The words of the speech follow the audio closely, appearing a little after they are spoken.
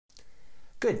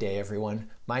Good day, everyone.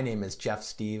 My name is Jeff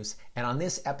Steves, and on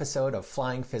this episode of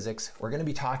Flying Physics, we're going to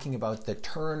be talking about the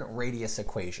turn radius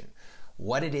equation.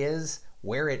 What it is,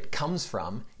 where it comes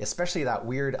from, especially that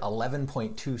weird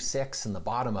 11.26 in the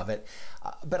bottom of it,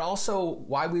 but also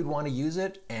why we'd want to use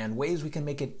it and ways we can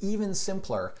make it even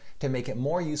simpler to make it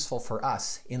more useful for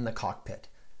us in the cockpit.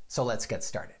 So let's get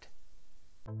started.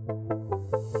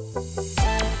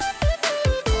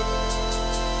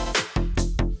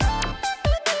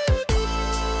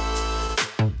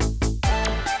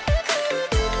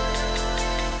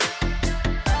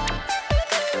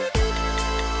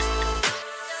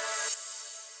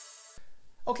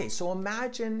 Okay, so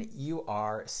imagine you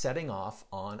are setting off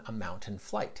on a mountain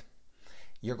flight.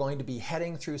 You're going to be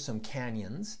heading through some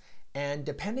canyons, and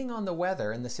depending on the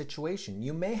weather and the situation,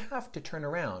 you may have to turn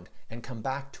around and come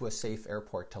back to a safe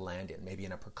airport to land in, maybe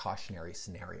in a precautionary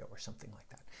scenario or something like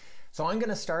that. So I'm going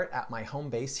to start at my home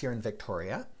base here in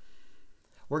Victoria.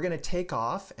 We're going to take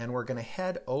off and we're going to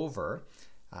head over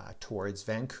towards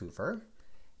Vancouver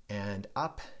and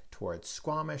up towards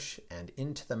Squamish and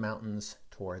into the mountains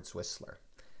towards Whistler.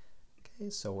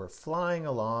 So we're flying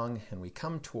along and we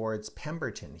come towards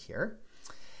Pemberton here.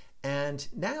 And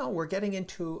now we're getting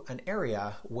into an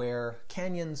area where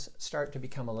canyons start to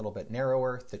become a little bit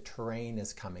narrower, the terrain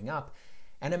is coming up.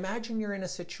 And imagine you're in a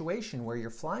situation where you're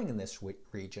flying in this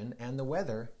region and the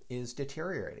weather is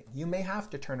deteriorating. You may have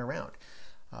to turn around.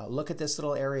 Look at this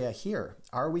little area here.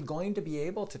 Are we going to be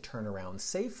able to turn around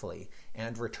safely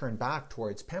and return back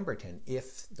towards Pemberton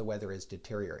if the weather is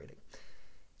deteriorating?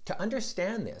 To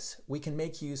understand this, we can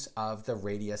make use of the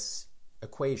radius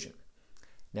equation.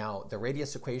 Now, the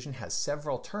radius equation has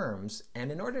several terms,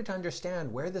 and in order to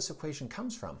understand where this equation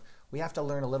comes from, we have to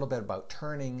learn a little bit about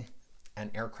turning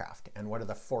an aircraft and what are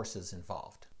the forces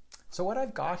involved. So what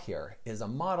I've got here is a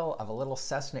model of a little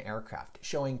Cessna aircraft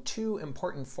showing two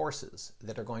important forces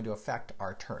that are going to affect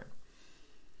our turn.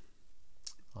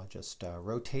 I'll just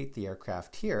rotate the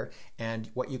aircraft here, and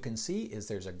what you can see is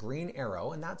there's a green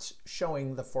arrow, and that's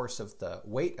showing the force of the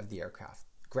weight of the aircraft,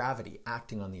 gravity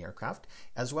acting on the aircraft,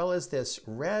 as well as this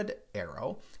red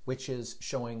arrow, which is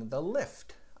showing the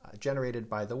lift generated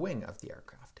by the wing of the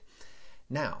aircraft.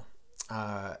 Now,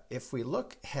 if we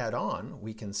look head on,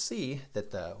 we can see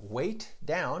that the weight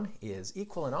down is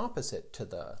equal and opposite to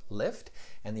the lift,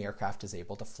 and the aircraft is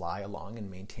able to fly along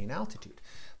and maintain altitude.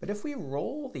 But if we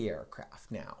roll the aircraft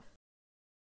now,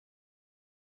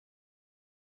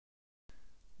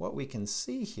 what we can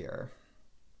see here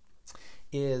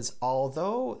is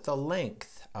although the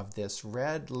length of this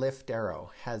red lift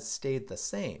arrow has stayed the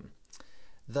same,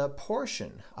 the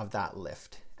portion of that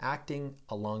lift acting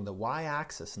along the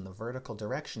y-axis in the vertical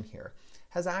direction here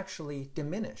has actually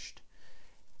diminished.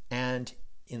 And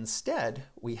instead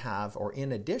we have, or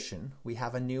in addition, we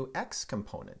have a new x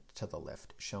component to the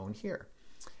lift shown here.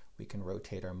 We can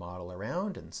rotate our model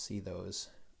around and see those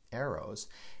arrows.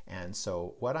 And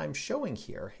so what I'm showing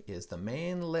here is the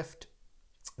main lift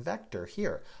vector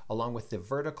here, along with the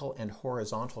vertical and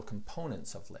horizontal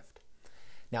components of lift.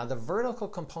 Now, the vertical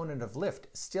component of lift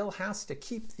still has to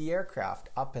keep the aircraft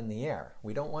up in the air.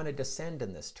 We don't want to descend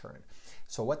in this turn.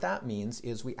 So what that means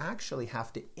is we actually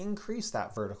have to increase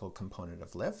that vertical component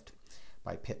of lift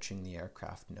by pitching the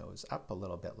aircraft nose up a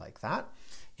little bit like that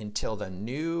until the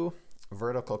new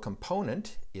vertical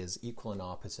component is equal and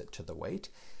opposite to the weight.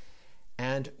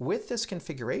 And with this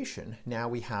configuration, now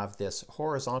we have this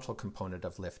horizontal component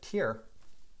of lift here,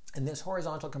 and this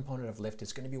horizontal component of lift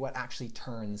is going to be what actually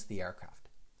turns the aircraft.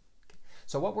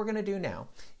 So what we're going to do now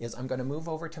is I'm going to move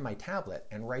over to my tablet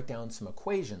and write down some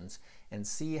equations and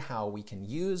see how we can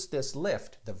use this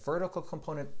lift, the vertical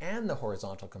component and the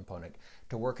horizontal component,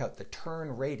 to work out the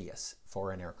turn radius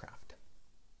for an aircraft.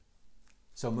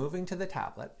 So moving to the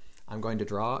tablet, I'm going to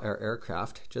draw our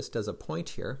aircraft just as a point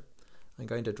here. I'm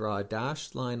going to draw a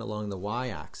dashed line along the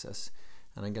y-axis,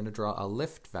 and I'm going to draw a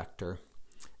lift vector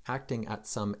acting at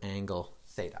some angle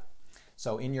theta.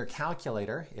 So in your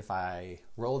calculator, if I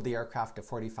rolled the aircraft to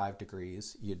 45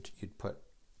 degrees, you'd put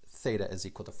theta is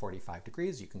equal to 45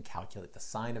 degrees. You can calculate the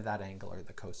sine of that angle or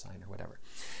the cosine or whatever.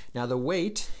 Now the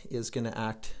weight is going to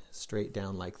act straight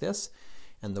down like this,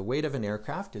 and the weight of an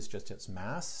aircraft is just its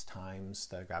mass times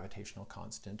the gravitational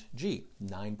constant g,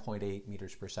 9.8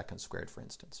 meters per second squared, for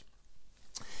instance.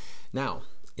 Now,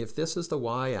 if this is the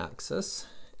y-axis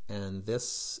and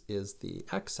this is the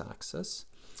x-axis,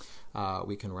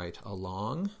 we can write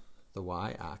along the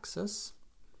y-axis.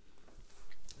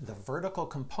 The vertical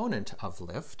component of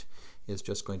lift is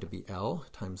just going to be L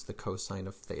times the cosine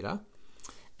of theta.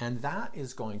 And that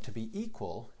is going to be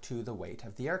equal to the weight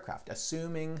of the aircraft,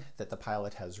 assuming that the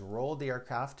pilot has rolled the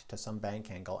aircraft to some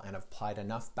bank angle and applied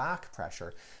enough back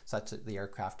pressure such that the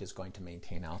aircraft is going to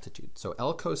maintain altitude. So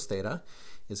L cos theta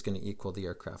is going to equal the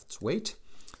aircraft's weight,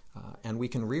 and we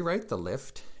can rewrite the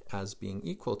lift as being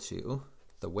equal to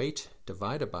the weight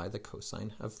divided by the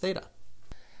cosine of theta.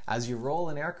 As you roll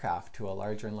an aircraft to a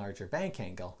larger and larger bank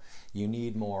angle, you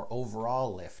need more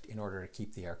overall lift in order to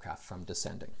keep the aircraft from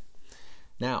descending.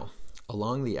 Now,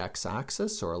 along the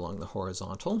x-axis, or along the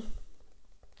horizontal,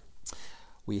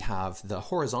 we have the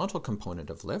horizontal component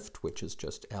of lift, which is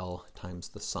just L times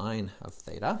the sine of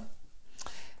theta,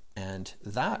 and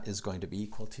that is going to be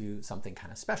equal to something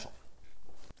kind of special.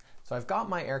 So I've got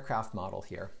my aircraft model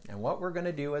here, and what we're going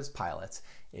to do as pilots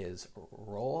is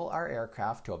roll our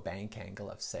aircraft to a bank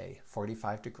angle of, say,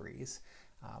 45 degrees,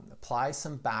 apply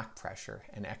some back pressure,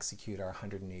 and execute our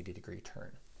 180-degree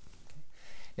turn.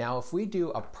 Now, if we do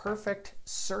a perfect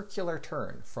circular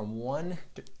turn from one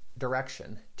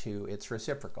direction to its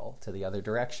reciprocal, to the other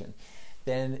direction,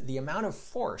 then the amount of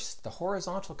force, the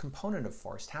horizontal component of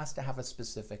force, has to have a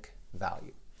specific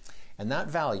value. And that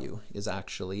value is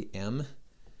actually m,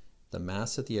 the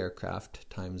mass of the aircraft,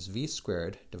 times v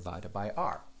squared divided by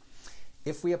r.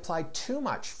 If we apply too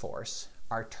much force,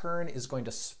 our turn is going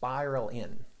to spiral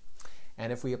in.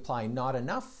 And if we apply not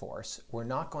enough force, we're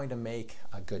not going to make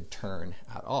a good turn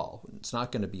at all. It's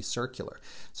not going to be circular.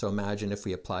 So imagine if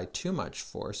we apply too much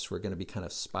force, we're going to be kind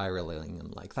of spiraling in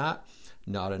like that.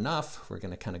 Not enough, we're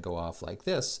going to kind of go off like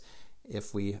this.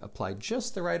 If we apply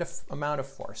just the right amount of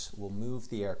force, we'll move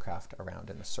the aircraft around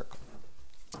in a circle.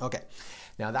 Okay,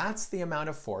 now that's the amount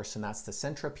of force, and that's the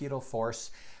centripetal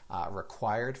force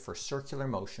required for circular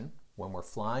motion when we're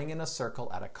flying in a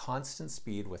circle at a constant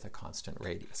speed with a constant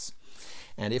radius.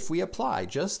 And if we apply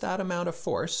just that amount of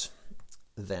force,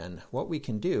 then what we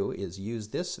can do is use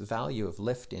this value of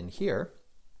lift in here,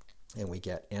 and we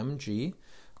get mg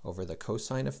over the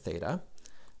cosine of theta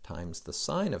times the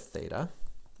sine of theta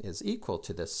is equal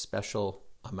to this special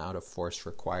amount of force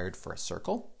required for a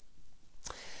circle.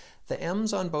 The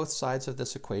m's on both sides of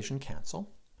this equation cancel.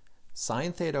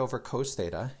 Sine theta over cos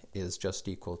theta is just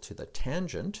equal to the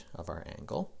tangent of our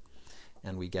angle,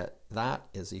 and we get that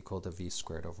is equal to v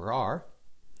squared over r.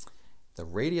 The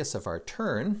radius of our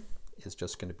turn is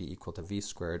just going to be equal to v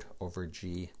squared over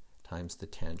g times the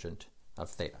tangent of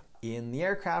theta. In the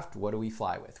aircraft, what do we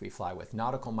fly with? We fly with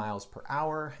nautical miles per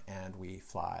hour, and we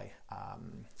fly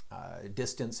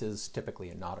distances typically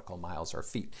in nautical miles or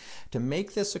feet. To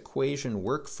make this equation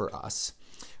work for us,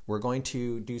 we're going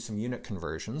to do some unit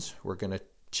conversions. We're going to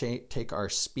take our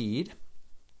speed,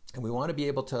 and we want to be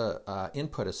able to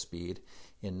input a speed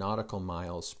in nautical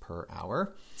miles per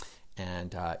hour.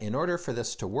 And in order for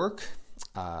this to work,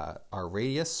 our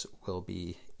radius will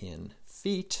be in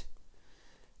feet,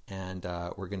 and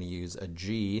we're going to use a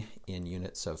g in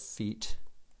units of feet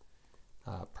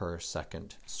per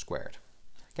second squared.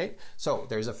 Okay, so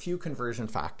there's a few conversion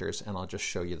factors, and I'll just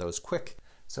show you those quick.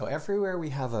 So everywhere we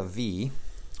have a v,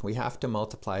 we have to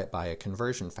multiply it by a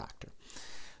conversion factor.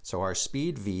 So our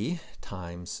speed v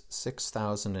times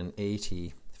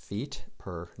 6,080 feet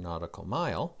per nautical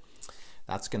mile,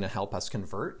 that's going to help us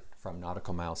convert from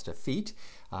nautical miles to feet.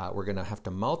 We're going to have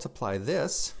to multiply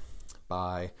this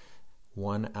by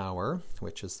 1 hour,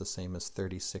 which is the same as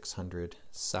 3,600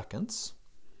 seconds.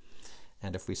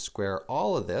 And if we square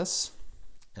all of this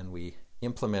and we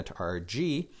implement our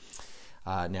g,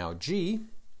 now g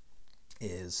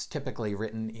is typically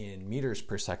written in meters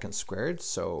per second squared,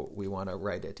 so we want to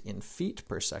write it in feet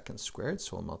per second squared,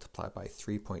 so we'll multiply by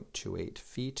 3.28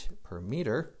 feet per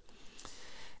meter,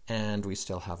 and we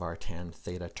still have our tan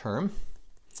theta term.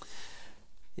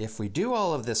 If we do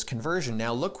all of this conversion,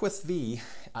 now look with v,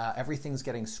 everything's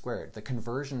getting squared. The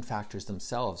conversion factors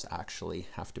themselves actually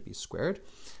have to be squared,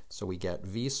 so we get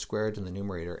v squared in the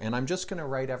numerator, and I'm just going to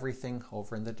write everything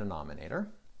over in the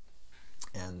denominator.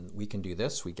 And we can do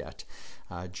this. We get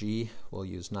g, we'll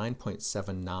use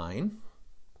 9.79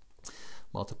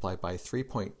 multiplied by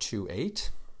 3.28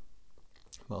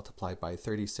 multiplied by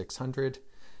 3,600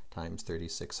 times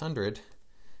 3,600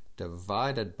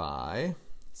 divided by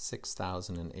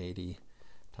 6,080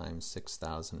 times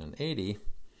 6,080.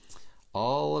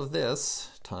 All of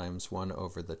this times 1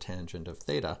 over the tangent of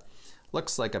theta.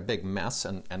 Looks like a big mess,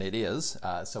 and it is.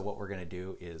 So what we're going to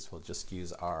do is we'll just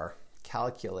use our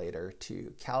calculator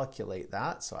to calculate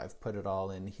that. So I've put it all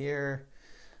in here.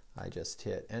 I just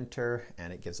hit enter,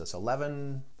 and it gives us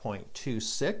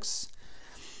 11.26.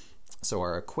 So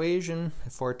our equation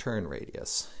for turn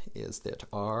radius is that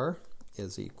r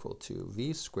is equal to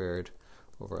v squared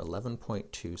over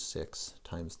 11.26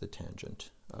 times the tangent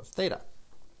of theta.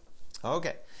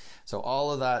 Okay, so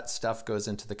all of that stuff goes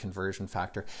into the conversion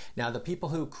factor. Now, the people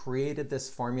who created this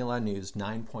formula used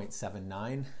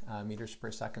 9.79 meters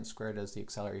per second squared as the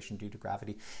acceleration due to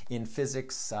gravity. In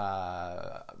physics,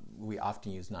 we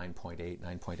often use 9.8,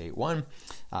 9.81,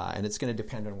 and it's going to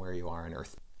depend on where you are on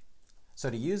Earth. So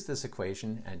to use this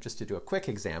equation, and just to do a quick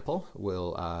example,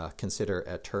 we'll consider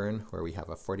a turn where we have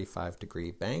a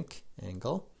 45-degree bank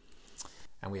angle,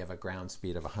 and we have a ground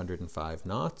speed of 105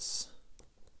 knots.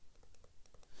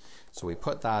 So we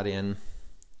put that in.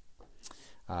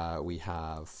 We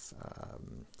have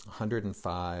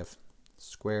 105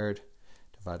 squared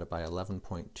divided by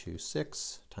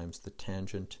 11.26 times the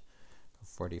tangent of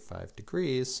 45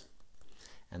 degrees.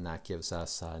 And that gives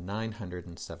us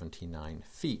 979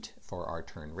 feet for our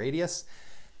turn radius.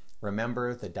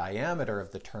 Remember, the diameter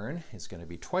of the turn is going to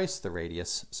be twice the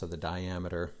radius, so the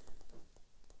diameter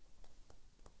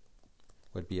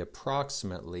would be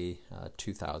approximately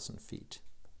 2,000 feet.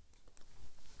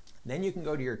 Then you can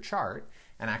go to your chart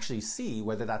and actually see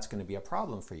whether that's going to be a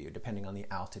problem for you, depending on the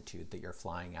altitude that you're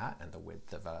flying at and the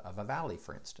width of a valley,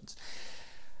 for instance.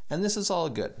 And this is all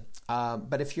good.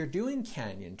 But if you're doing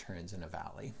canyon turns in a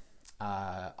valley,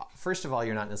 first of all,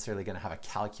 you're not necessarily going to have a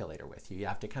calculator with you. You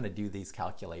have to kind of do these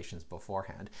calculations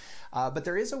beforehand. But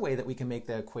there is a way that we can make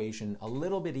the equation a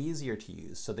little bit easier to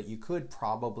use so that you could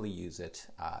probably use it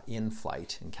in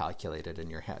flight and calculate it in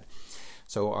your head.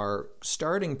 So our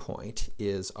starting point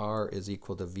is r is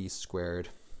equal to v squared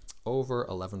over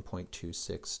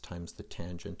 11.26 times the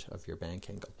tangent of your bank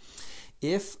angle.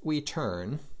 If we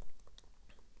turns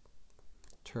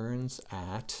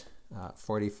at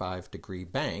 45-degree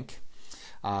bank,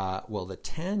 well, the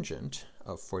tangent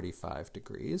of 45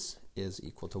 degrees is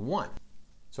equal to 1.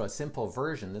 So a simple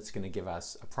version that's going to give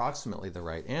us approximately the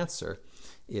right answer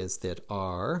is that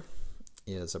r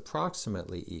is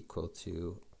approximately equal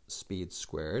to speed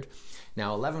squared.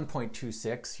 Now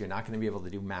 11.26, you're not going to be able to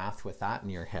do math with that in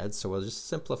your head, so we'll just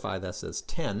simplify this as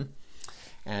 10.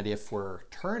 And if we're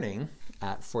turning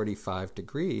at 45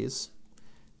 degrees,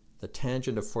 the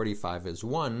tangent of 45 is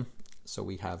 1, so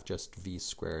we have just v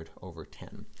squared over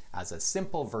 10 as a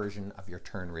simple version of your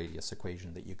turn radius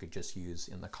equation that you could just use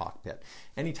in the cockpit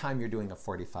anytime you're doing a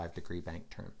 45-degree bank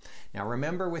turn. Now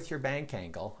remember, with your bank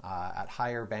angle, at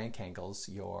higher bank angles,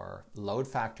 your load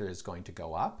factor is going to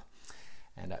go up,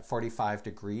 and at 45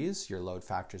 degrees, your load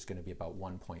factor is going to be about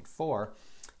 1.4.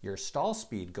 Your stall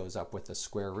speed goes up with the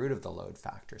square root of the load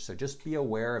factor, so just be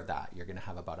aware of that. You're going to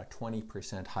have about a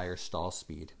 20% higher stall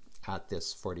speed at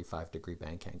this 45-degree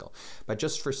bank angle. But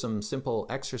just for some simple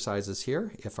exercises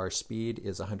here, if our speed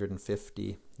is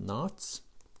 150 knots,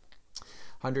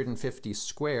 150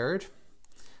 squared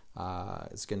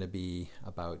is going to be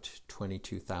about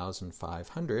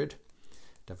 22,500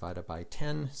 divided by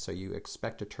 10, so you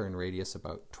expect a turn radius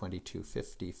about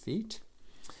 2250 feet.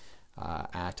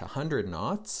 At 100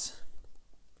 knots,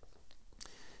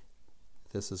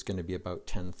 this is going to be about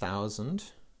 10,000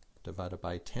 divided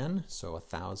by 10, so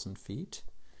 1,000 feet.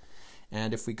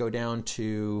 And if we go down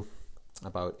to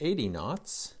about 80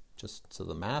 knots, just so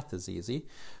the math is easy,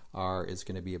 r is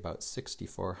going to be about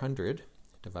 6,400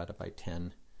 divided by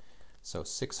 10, so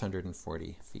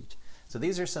 640 feet. So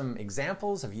these are some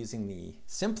examples of using the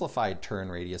simplified turn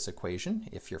radius equation.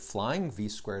 If you're flying, v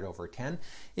squared over 10.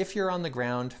 If you're on the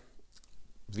ground,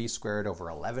 v squared over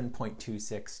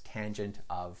 11.26 tangent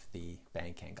of the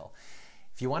bank angle.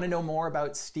 If you want to know more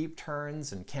about steep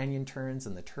turns and canyon turns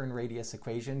and the turn radius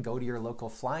equation, go to your local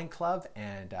flying club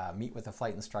and meet with a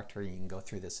flight instructor. You can go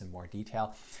through this in more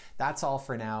detail. That's all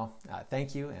for now.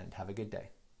 Thank you and have a good day.